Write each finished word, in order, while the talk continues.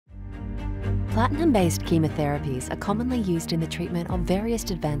Platinum-based chemotherapies are commonly used in the treatment of various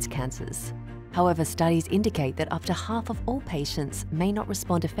advanced cancers. However, studies indicate that up to half of all patients may not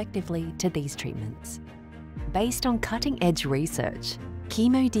respond effectively to these treatments. Based on cutting-edge research,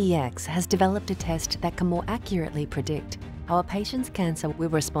 ChemoDX has developed a test that can more accurately predict how a patient's cancer will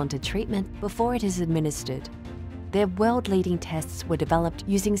respond to treatment before it is administered. Their world-leading tests were developed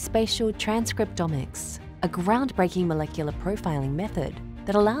using spatial transcriptomics, a groundbreaking molecular profiling method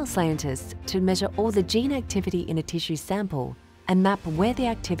that allows scientists to measure all the gene activity in a tissue sample and map where the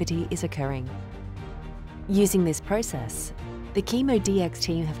activity is occurring. Using this process, the ChemoDX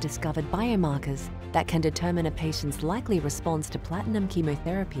team have discovered biomarkers that can determine a patient's likely response to platinum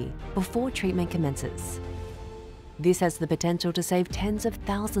chemotherapy before treatment commences. This has the potential to save tens of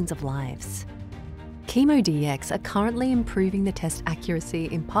thousands of lives. ChemoDX are currently improving the test accuracy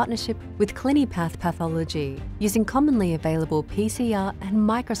in partnership with CliniPath Pathology, using commonly available PCR and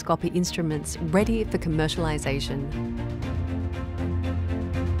microscopy instruments ready for commercialization.